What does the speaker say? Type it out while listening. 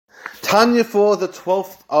Tanya for the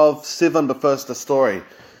 12th of Sivan, but first the story.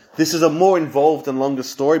 This is a more involved and longer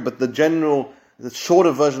story, but the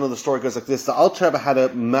shorter version of the story goes like this. The Alter Rebbe had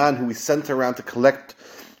a man who he sent around to collect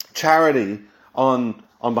charity on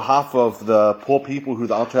behalf of the poor people who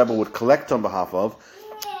the Alter Rebbe would collect on behalf of.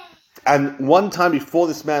 And one time before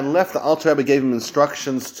this man left, the Alter Rebbe gave him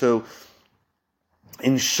instructions to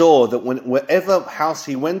ensure that wherever house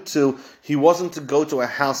he went to, he wasn't to go to a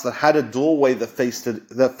house that had a doorway that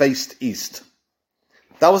faced east.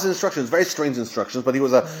 That was the instructions, very strange instructions, but he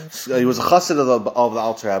was a chassid of the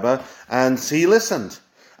Alter Rebbe, and so he listened.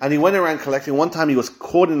 And he went around collecting. One time he was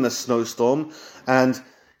caught in a snowstorm, and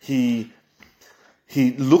he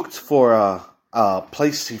looked for a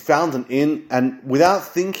place. He found an inn, and without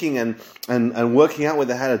thinking and working out where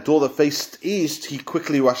they had a door that faced east, he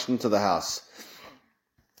quickly rushed into the house.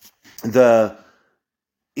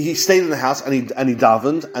 He stayed in the house and he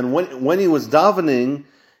davened, and when he was davening,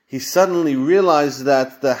 he suddenly realized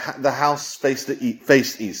that the house faced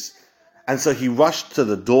east, and so he rushed to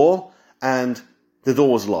the door, and the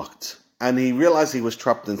door was locked, and he realized he was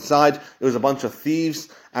trapped inside. It was a bunch of thieves,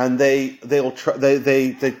 and they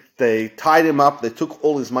tied him up. They took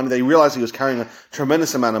all his money. They realized he was carrying a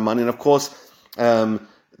tremendous amount of money, and of course,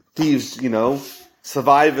 thieves,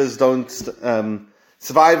 survivors don't.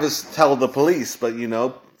 Survivors tell the police, but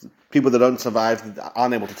people that don't survive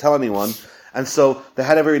aren't able to tell anyone. And so they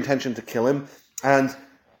had every intention to kill him. And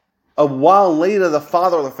a while later, the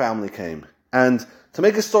father of the family came. And to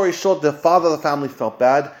make a story short, the father of the family felt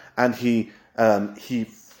bad, and he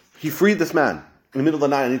freed this man in the middle of the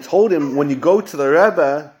night. And he told him, when you go to the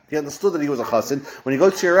Rebbe, he understood that he was a chassid. When you go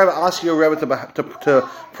to your Rebbe, ask your Rebbe to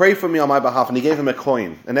pray for me on my behalf. And he gave him a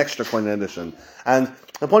coin, an extra coin in addition. And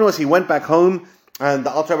the point was, he went back home, and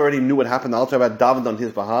the Alter Rebbe already knew what happened. The Alter Rebbe davened on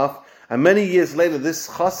his behalf. And many years later, this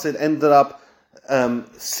chassid ended up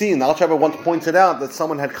seeing. The Alter Rebbe once pointed out that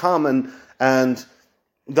someone had come, and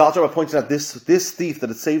the Alter Rebbe pointed out this thief that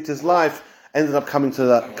had saved his life ended up coming to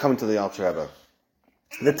the Alter Rebbe.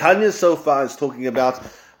 The Tanya so far is talking about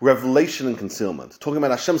revelation and concealment, talking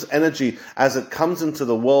about Hashem's energy as it comes into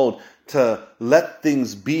the world to let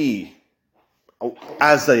things be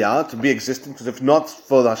as they are, to be existing, because if not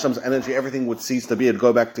for the Hashem's energy, everything would cease to be, it'd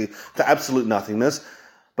go back to absolute nothingness.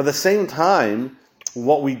 But at the same time,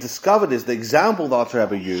 what we discovered is the example that Alter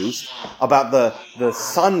Rebbe used about the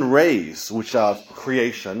sun rays, which are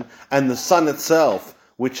creation, and the sun itself,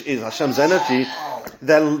 which is Hashem's energy.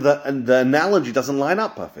 Then the analogy doesn't line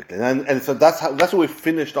up perfectly, and so that's what we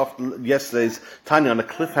finished off yesterday's Tanya on a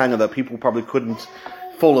cliffhanger that people probably couldn't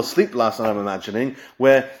fall asleep last night, I'm imagining,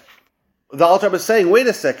 where the Alter Rebbe is saying, wait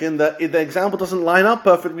a second, the example doesn't line up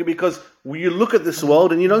perfectly because you look at this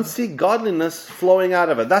world and you don't see godliness flowing out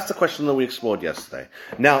of it. That's the question that we explored yesterday.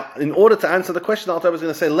 Now, in order to answer the question, the Alter Rebbe is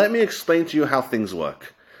going to say, let me explain to you how things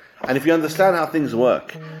work. And if you understand how things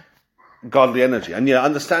work, godly energy, and you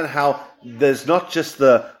understand how there's not just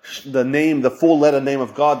the name, the four-letter name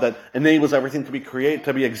of God that enables everything to be created,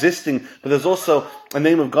 to be existing, but there's also a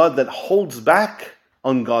name of God that holds back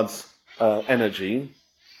on God's energy.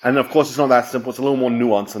 And of course, it's not that simple. It's a little more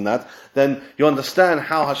nuanced than that. Then you understand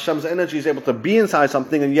how Hashem's energy is able to be inside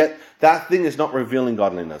something, and yet that thing is not revealing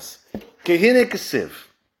godliness. Kehine kesiv.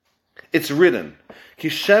 It's written.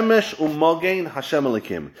 Kishemesh umogein Hashem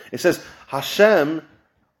elikim. It says Hashem,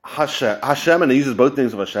 and it uses both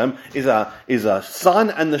names of Hashem, is a sun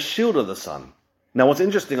and the shield of the sun. Now, what's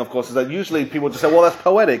interesting, of course, is that usually people just say, well, that's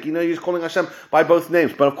poetic. He's calling Hashem by both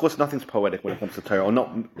names. But, of course, nothing's poetic when it comes to Torah, or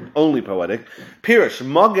not only poetic. Pirish,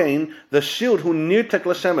 Magain, the shield, who nirtek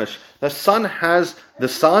l'shemesh. The sun has the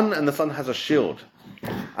sun, and the sun has a shield.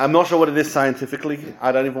 I'm not sure what it is scientifically.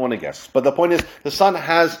 I don't even want to guess. But the point is, the sun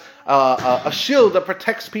has a shield that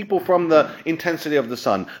protects people from the intensity of the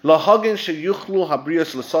sun. Lahagin sheyuchlu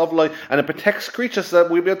habrios l'savloi, and it protects creatures so that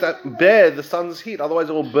we'll be able to bear the sun's heat. Otherwise,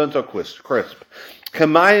 it will burn to crisp.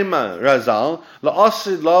 K'mayim razal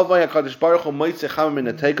la'asid lavai hakadosh baruch hu moitze chama min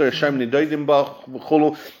hateker Hashem nidodim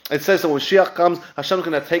b'chulu. It says that when Mashiach comes, Hashem's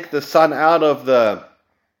going to take the sun out of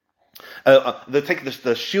they take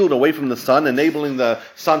the shield away from the sun, enabling the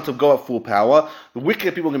sun to go at full power. The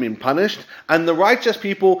wicked people are going to be punished, and the righteous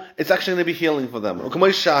people, it's actually going to be healing for them. And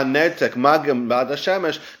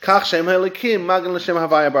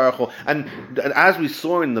as we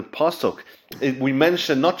saw in the pasuk, we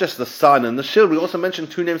mentioned not just the sun and the shield, we also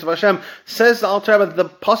mentioned two names of Hashem. Says the Alter Rebbe, the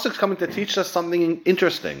pasuk's coming to teach us something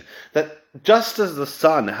interesting, that just as the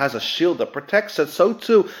sun has a shield that protects it, so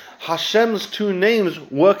too Hashem's two names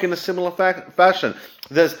work in a similar fashion.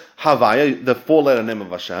 There's Havaya, the four-letter name of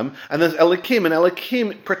Hashem, and there's Elikim, and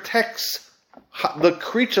Elikim protects the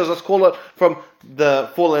creatures, let's call it from the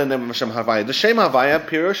full name of Hashem Havaya. The Shem Havaya,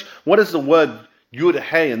 Pirush, what does the word Yud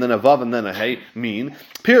Hey and then a Vav and then a Hey mean?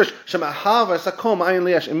 Pirush, Shem Ahava Sakom Ayin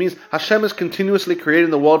Liyash. It means Hashem is continuously creating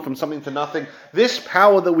the world from something to nothing. This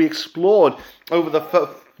power that we explored over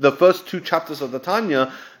the first two chapters of the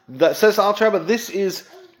Tanya, that says Alter Rebbe, this is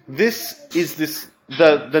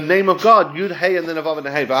the name of God, Yud Hey and then a Vav and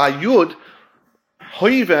a Hey. Yud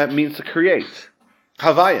Hoiva means to create,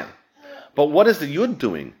 Havaya. But what is the Yud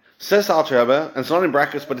doing? Says Alter Rebbe, and it's not in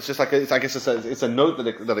brackets, but it's just like it's a note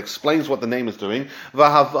that explains what the name is doing.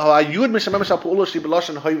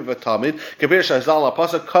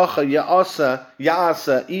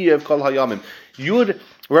 Yud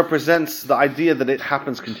represents the idea that it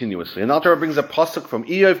happens continuously, and Alter Rebbe brings a pasuk from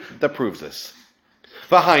Eov that proves this.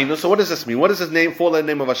 So what does this mean? What does this name, four-letter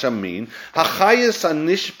name of Hashem mean? Hachayis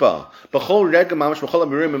anishba b'chol rega mamash b'chol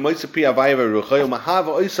amirim b'moitze pi avaya v'rucha u'mahav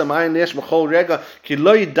oisa mayin nesh b'chol rega ki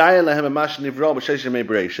lo yidaya lehem emash nivro b'sheish yemei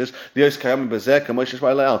bereishis lios kayam b'zeh kamosh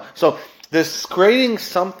yishmai le'el. So there's creating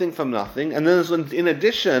something from nothing, and then in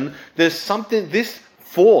addition, there's something, this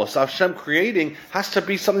force of Hashem creating has to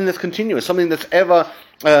be something that's continuous, something that's ever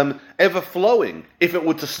flowing. If it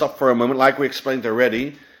were to stop for a moment, like we explained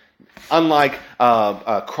already, unlike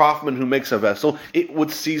a craftsman who makes a vessel, it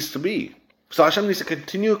would cease to be. So Hashem needs to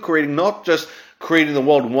continue creating, not just creating the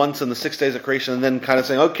world once in the 6 days of creation and then kind of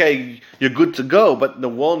saying, okay, you're good to go, but the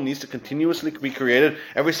world needs to continuously be created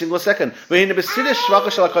every single second. Now the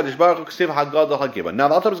Alter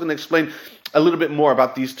Rebbe is going to explain a little bit more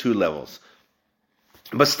about these two levels.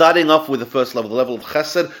 But starting off with the first level, the level of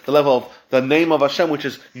Chesed, the level of the name of Hashem, which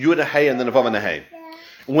is Yud Hey and then Vav and Hey.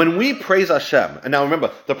 When we praise Hashem, and now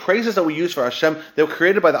remember, the praises that we use for Hashem, they were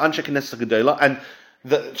created by the Anshe Knesset Gedolah, and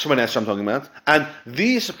the Shemoneh Esrei I'm talking about, and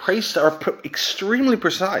these praises are extremely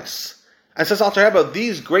precise. And says Alter Rebbe,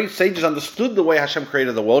 these great sages understood the way Hashem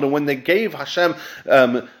created the world, and when they gave Hashem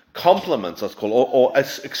compliments, let's call it, or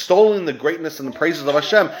extolling the greatness and the praises of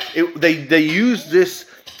Hashem, they used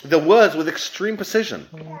the words with extreme precision.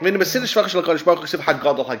 We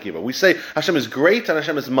say Hashem is great and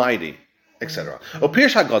Hashem is mighty, etc.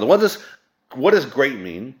 What does great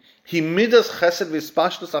mean? He midas chesed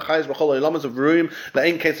v'spashtus achayis b'chol ha'olamas of ruim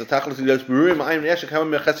la'ein ketz atachlis v'yos b'ruim ha'ayim yeshek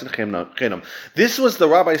hamam chesed chenam. This was the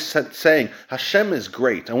rabbi saying Hashem is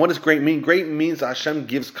great, and what does great mean? Great means that Hashem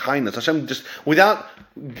gives kindness. Hashem just without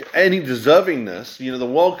any deservingness. The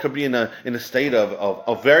world could be in a state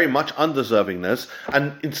of very much undeservingness,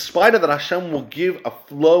 and in spite of that, Hashem will give a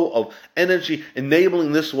flow of energy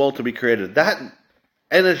enabling this world to be created. That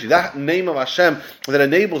energy, that name of Hashem that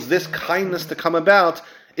enables this kindness to come about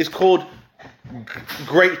is called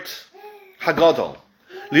great, Hagadol.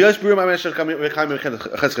 And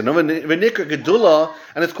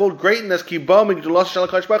it's called greatness.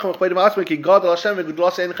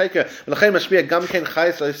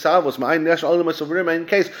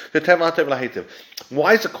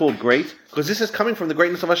 Why is it called great? Because this is coming from the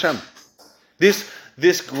greatness of Hashem.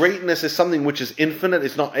 This greatness is something which is infinite,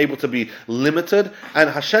 it's not able to be limited, and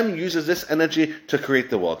Hashem uses this energy to create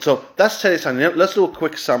the world. So that's today's Tanya. Let's do a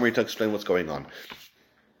quick summary to explain what's going on.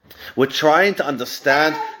 We're trying to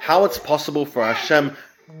understand how it's possible for Hashem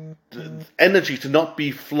energy to not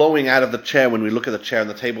be flowing out of the chair when we look at the chair and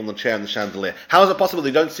the table and the chair and the chandelier. How is it possible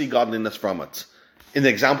they don't see godliness from it? In the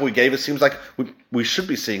example we gave, it seems like we should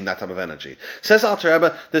be seeing that type of energy. Says Alter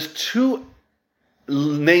Rebbe, there's two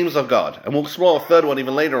names of God, and we'll explore a third one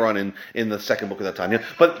even later on in the second book of the Tanya.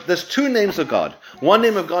 But there's two names of God. One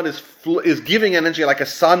name of God is giving energy, like a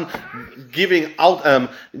sun giving out,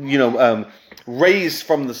 rays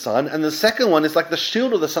from the sun, and the second one is like the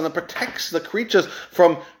shield of the sun that protects the creatures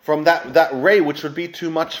from that ray, which would be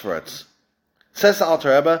too much for it. Says the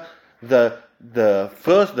Alter Rebbe, the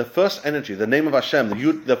first energy, the name of Hashem,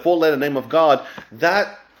 the four-letter name of God,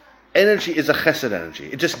 that energy is a chesed energy.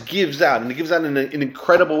 It just gives out, and it gives out in an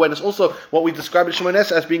incredible way. And it's also what we describe in Shemoneh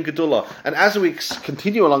Esrei as being Gedulah. And as we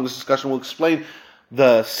continue along this discussion, we'll explain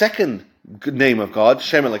the second name of God,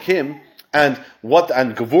 Shem Elokim, and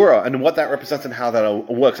Gevurah, and what that represents and how that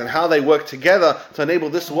works, and how they work together to enable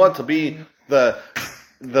this world to be the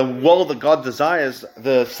world that God desires,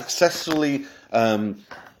 the successfully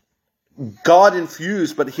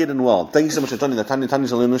God-infused but hidden world. Thank you so much for joining the Tanya.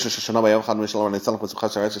 Tanya's a little bit Shana Bayam Khan Mishal and Itzel was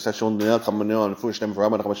Khasar as session the come on Fush name for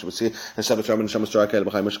Ramadan Khabash Bisi and Shabbat Ramadan Shams Straka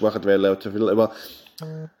Bahay Mishkwa Khadwele to feel about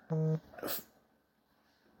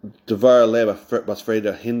Devar Leba was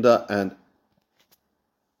Freda Hinda and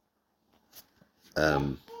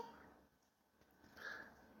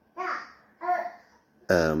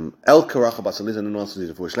El Karachabas and Liz and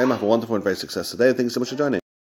Nuances for Shlema. Have a wonderful and very successful day. Thank you so much for joining.